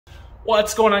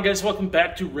What's going on, guys? Welcome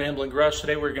back to Rambling Garage.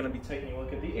 Today we're going to be taking a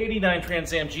look at the 89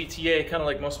 Trans Am GTA, kind of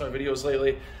like most of my videos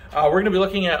lately. We're going to be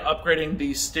looking at upgrading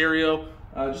the stereo,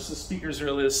 just the speakers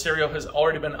really. The stereo has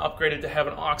already been upgraded to have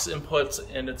an aux input,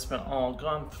 and it's been all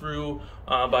gone through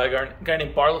by a guy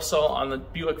named Barlasol on the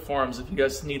Buick forums. If you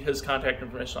guys need his contact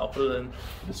information, I'll put it in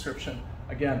the description.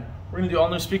 Again, we're going to do all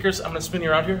new speakers. I'm going to spin you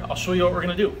around here. I'll show you what we're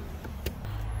going to do.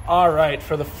 All right,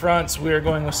 for the fronts, we are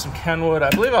going with some Kenwood.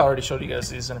 I believe I already showed you guys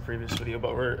these in a previous video,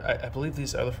 but I believe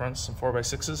these are the fronts, some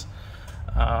 4x6s.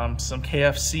 Some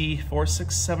KFC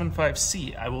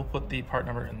 4675C. I will put the part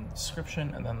number in the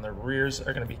description, and then the rears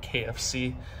are going to be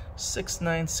KFC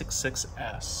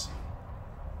 6966S.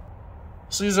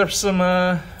 So these are some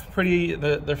they're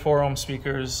 4-ohm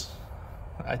speakers.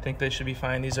 I think they should be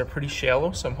fine. These are pretty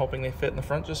shallow, so I'm hoping they fit in the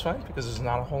front just fine because there's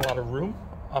not a whole lot of room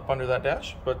up under that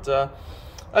dash, but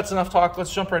that's enough talk.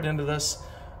 Let's jump right into this.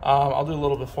 I'll do a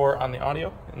little before on the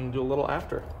audio and do a little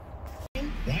after.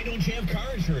 Why don't you have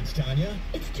car insurance, Tanya?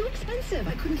 It's too expensive.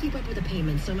 I couldn't keep up with the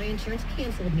payments, so my insurance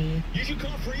canceled me. You should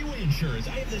call Freeway Insurance.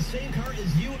 I have the same car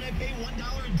as you, and I pay $1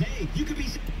 a day. You could be...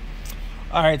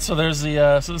 All right, so there's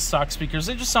the stock speakers.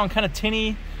 They just sound kind of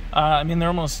tinny. I mean,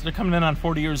 they're coming in on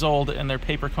 40 years old, and they're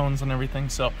paper cones and everything,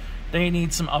 so they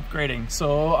need some upgrading.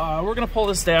 So we're gonna pull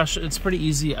this dash. It's pretty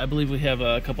easy. I believe we have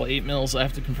a couple 8 mils. I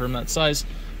have to confirm that size,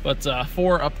 but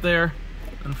 4 up there.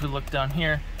 And if we look down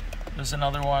here, there's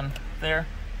another one there.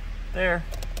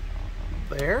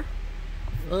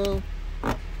 Well,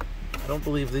 I don't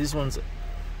believe these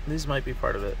might be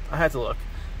part of it. I had to look.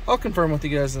 I'll confirm with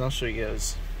you guys, and I'll show you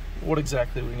guys what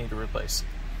exactly we need to replace.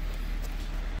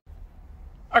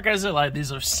 All right, guys, I lied.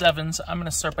 These are 7s. I'm going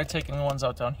to start by taking the ones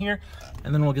out down here,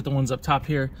 and then we'll get the ones up top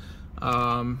here.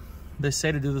 They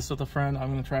say to do this with a friend.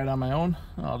 I'm going to try it on my own.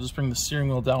 I'll just bring the steering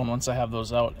wheel down once I have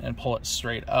those out and pull it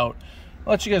straight out.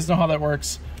 I'll let you guys know how that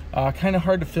works. Kind of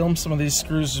hard to film some of these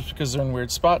screws just because they're in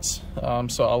weird spots.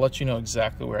 So I'll let you know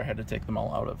exactly where I had to take them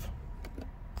all out of.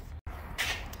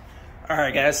 All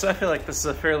right, guys, so I feel like this is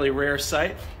a fairly rare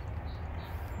sight.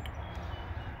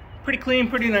 Pretty clean,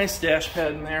 pretty nice dash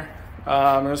pad in there.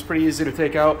 It was pretty easy to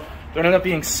take out. There ended up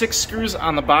being 6 screws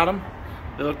on the bottom.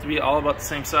 They look to be all about the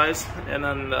same size, and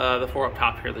then the 4 up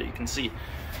top here that you can see.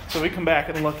 So we come back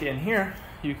and look in here,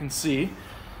 you can see,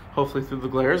 hopefully through the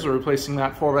glares, we're replacing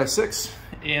that 4x6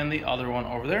 and the other one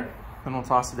over there. Then we'll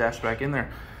toss the dash back in there.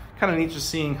 Kind of neat just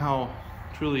seeing how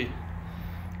truly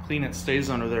clean it stays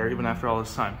under there even after all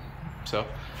this time. So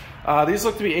these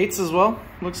look to be 8s as well.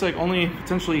 Looks like only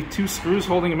potentially 2 screws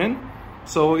holding them in.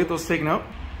 So we'll get those taken out.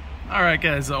 All right,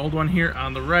 guys, the old one here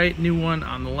on the right, new one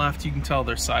on the left. You can tell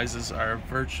their sizes are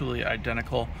virtually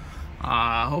identical.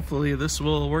 Hopefully this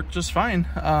will work just fine.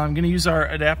 I'm gonna use our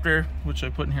adapter, which I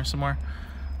put in here somewhere.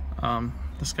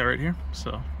 This guy right here.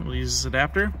 So we'll use this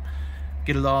adapter,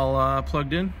 get it all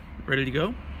plugged in, ready to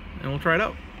go, and we'll try it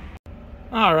out.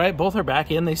 All right, both are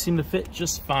back in. They seem to fit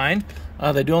just fine.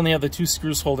 They do only have the 2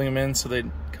 screws holding them in, so they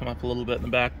come up a little bit in the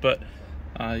back, but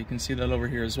you can see that over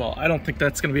here as well. I don't think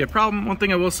that's gonna be a problem. One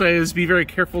thing I will say is be very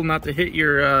careful not to hit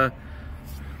your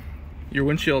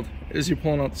windshield as you're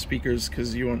pulling out the speakers,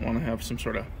 because you won't want to have some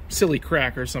sort of silly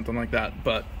crack or something like that.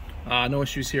 But no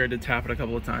issues here. I did tap it a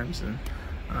couple of times, and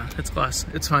it's glass.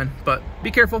 It's fine, but be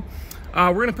careful.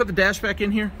 We're gonna put the dash back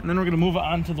in here, and then we're gonna move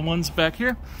on to the ones back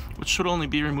here, which should only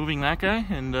be removing that guy,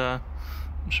 and it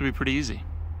should be pretty easy.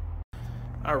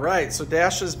 All right, so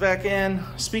dash is back in,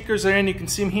 speakers are in, you can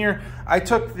see them here. I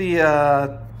took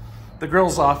the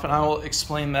grills off, and I will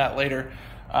explain that later.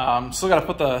 Still gotta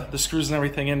put the screws and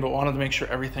everything in, but wanted to make sure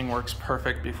everything works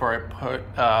perfect before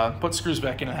I put screws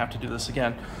back in and have to do this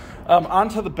again.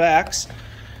 Onto the backs.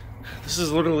 This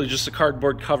is literally just a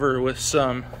cardboard cover with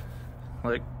some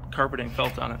like carpeting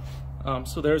felt on it.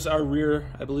 So there's our rear,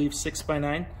 I believe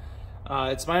 6x9.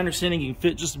 It's my understanding you can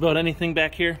fit just about anything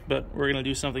back here, but we're gonna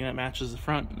do something that matches the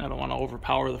front. I don't wanna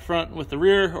overpower the front with the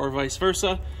rear or vice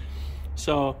versa.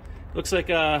 So looks like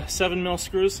 7 mil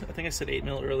screws. I think I said 8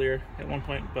 mil earlier at one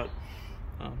point, but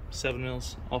 7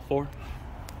 mils, all 4.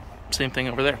 Same thing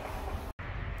over there.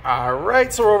 All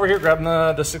right, so we're over here grabbing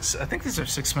the 6, I think these are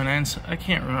 6x9s. I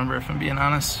can't remember if I'm being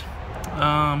honest.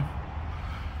 Yeah,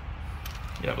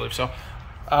 I believe so.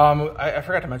 I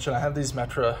forgot to mention, I have these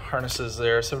Metra harnesses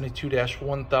there,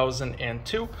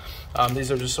 72-1002.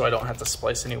 These are just so I don't have to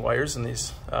splice any wires, and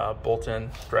these bolt in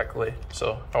directly.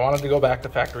 So if I wanted to go back to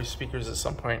factory speakers at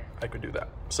some point, I could do that.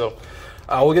 So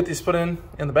we'll get these put in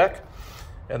the back,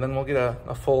 and then we'll get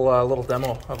a full little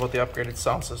demo of what the upgraded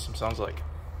sound system sounds like.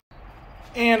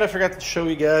 And I forgot to show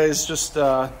you guys just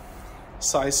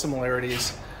size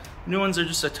similarities. New ones are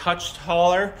just a touch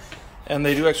taller. And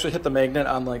they do actually hit the magnet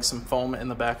on like some foam in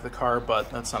the back of the car, but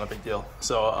that's not a big deal.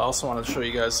 So I also wanted to show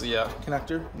you guys the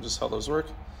connector and just how those work.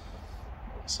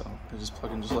 So they just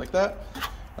plug in just like that,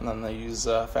 and then they use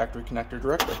factory connector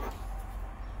directly.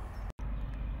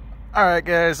 All right,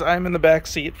 guys, I'm in the back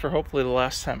seat for hopefully the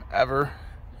last time ever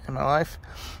in my life.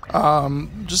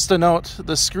 Just a note,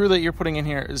 the screw that you're putting in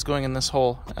here is going in this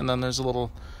hole, and then there's a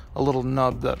little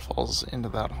nub that falls into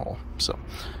that hole. So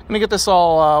I'm gonna get this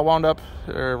all wound up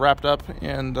or wrapped up,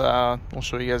 and we'll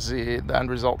show you guys the end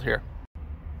result here.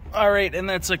 All right, and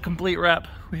that's a complete wrap.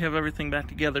 We have everything back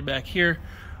together back here,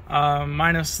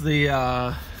 minus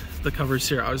the covers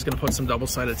here. I was gonna put some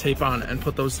double-sided tape on and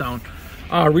put those down.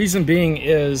 Reason being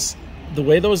is the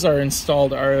way those are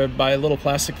installed are by little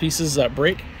plastic pieces that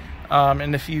break.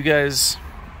 And if you guys,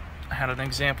 I had an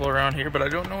example around here, but I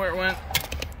don't know where it went.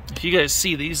 If you guys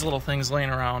see these little things laying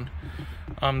around,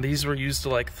 these were used to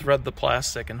like thread the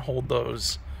plastic and hold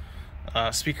those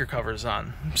speaker covers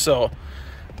on. So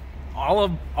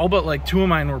all but like 2 of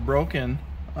mine were broken.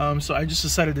 So I just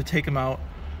decided to take them out.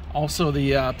 Also,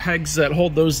 the pegs that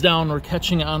hold those down were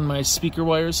catching on my speaker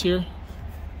wires here.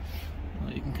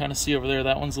 You can kind of see over there,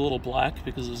 that one's a little black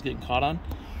because it was getting caught on.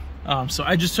 So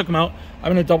I just took them out. I'm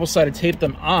going to double-sided tape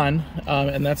them on,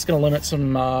 and that's going to limit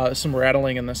some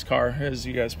rattling in this car. As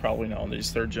you guys probably know,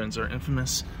 these third gens are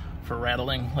infamous for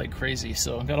rattling like crazy.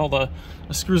 So I've got all the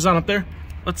screws on up there.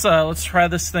 Let's try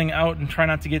this thing out and try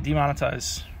not to get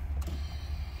demonetized.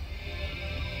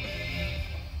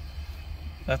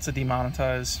 That's a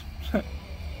demonetized.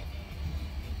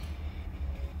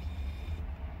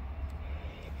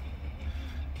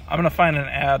 I'm gonna find an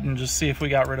ad and just see if we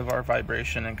got rid of our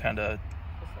vibration and kind of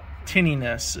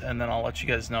tinniness, and then I'll let you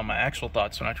guys know my actual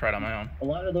thoughts when I try it on my own. A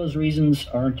lot of those reasons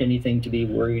aren't anything to be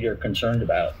worried or concerned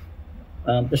about.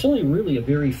 There's only really a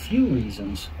very few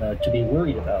reasons to be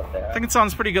worried about that. I think it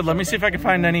sounds pretty good. Let me see if I can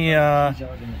find any, I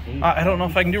don't know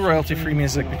if I can do royalty-free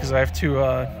music because I have to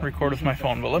record with my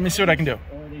phone, but let me see what I can do.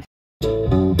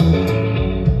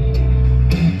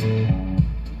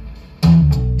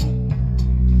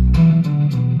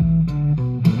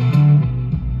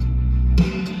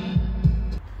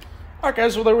 Alright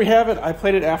guys, well there we have it. I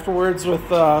played it afterwards with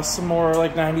some more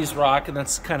like 90s rock, and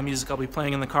that's the kind of music I'll be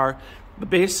playing in the car. The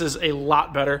bass is a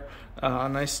lot better,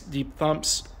 nice deep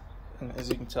thumps, and as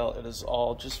you can tell it is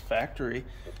all just factory.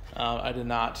 I did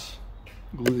not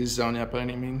glue these down yet by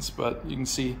any means, but you can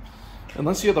see,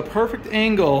 unless you have the perfect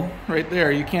angle right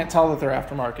there, you can't tell that they're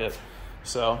aftermarket.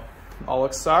 So, all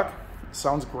looks stock,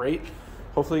 sounds great.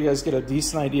 Hopefully you guys get a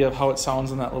decent idea of how it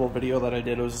sounds in that little video that I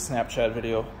did. It was a Snapchat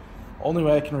video. Only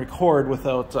way I can record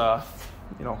without,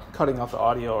 you know, cutting out the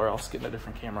audio or else getting a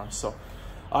different camera. So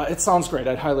it sounds great.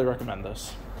 I'd highly recommend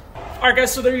this. All right,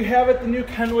 guys, so there you have it, the new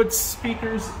Kenwood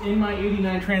speakers in my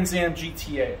 '89 Trans Am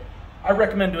GTA. I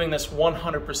recommend doing this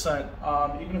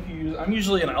 100%. Even if you use, I'm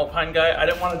usually an Alpine guy. I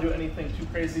didn't want to do anything too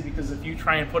crazy because if you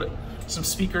try and put some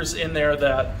speakers in there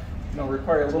that, you know,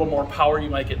 require a little more power, you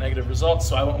might get negative results.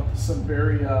 So I went with some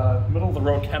very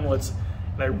middle-of-the-road Kenwoods,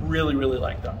 and I really, really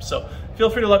like them. So feel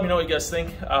free to let me know what you guys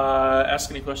think.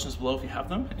 Ask any questions below if you have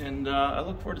them. And I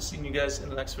look forward to seeing you guys in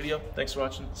the next video. Thanks for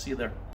watching. See you there.